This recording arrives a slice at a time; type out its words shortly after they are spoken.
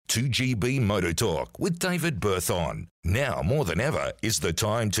2GB Motor Talk with David Berthon. Now more than ever is the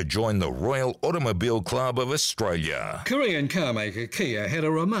time to join the Royal Automobile Club of Australia. Korean carmaker Kia had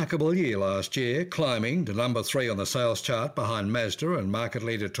a remarkable year last year, climbing to number 3 on the sales chart behind Mazda and market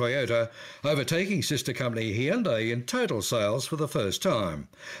leader Toyota, overtaking sister company Hyundai in total sales for the first time.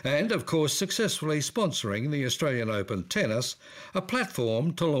 And, of course, successfully sponsoring the Australian Open Tennis, a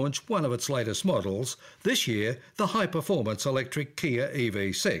platform to launch one of its latest models, this year the high-performance electric Kia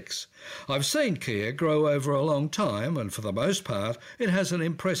EV6. I've seen Kia grow over a long time, and for the most part it has an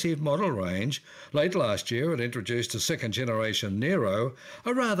impressive model range. Late last year it introduced a second-generation Niro,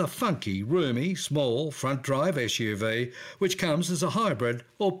 a rather funky, roomy, small front-drive SUV which comes as a hybrid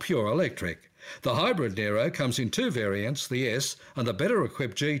or pure electric. The hybrid Niro comes in two variants, the S and the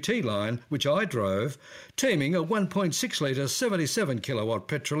better-equipped GT line, which I drove, teaming a 1.6-litre 77-kilowatt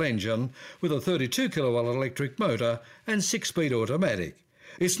petrol engine with a 32-kilowatt electric motor and 6-speed automatic.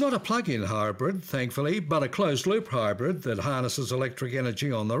 It's not a plug-in hybrid, thankfully, but a closed-loop hybrid that harnesses electric energy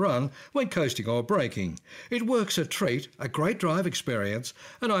on the run when coasting or braking. It works a treat, a great drive experience,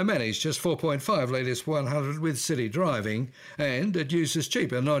 and I managed just 4.5 litres per 100 with city driving, and it uses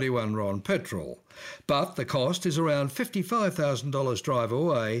cheaper 91 RON petrol. But the cost is around $55,000 drive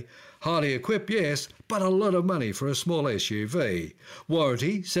away. Highly equipped, yes, but a lot of money for a small SUV.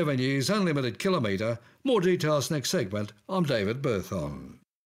 Warranty, 7 years, unlimited kilometre. More details next segment. I'm David Berthon.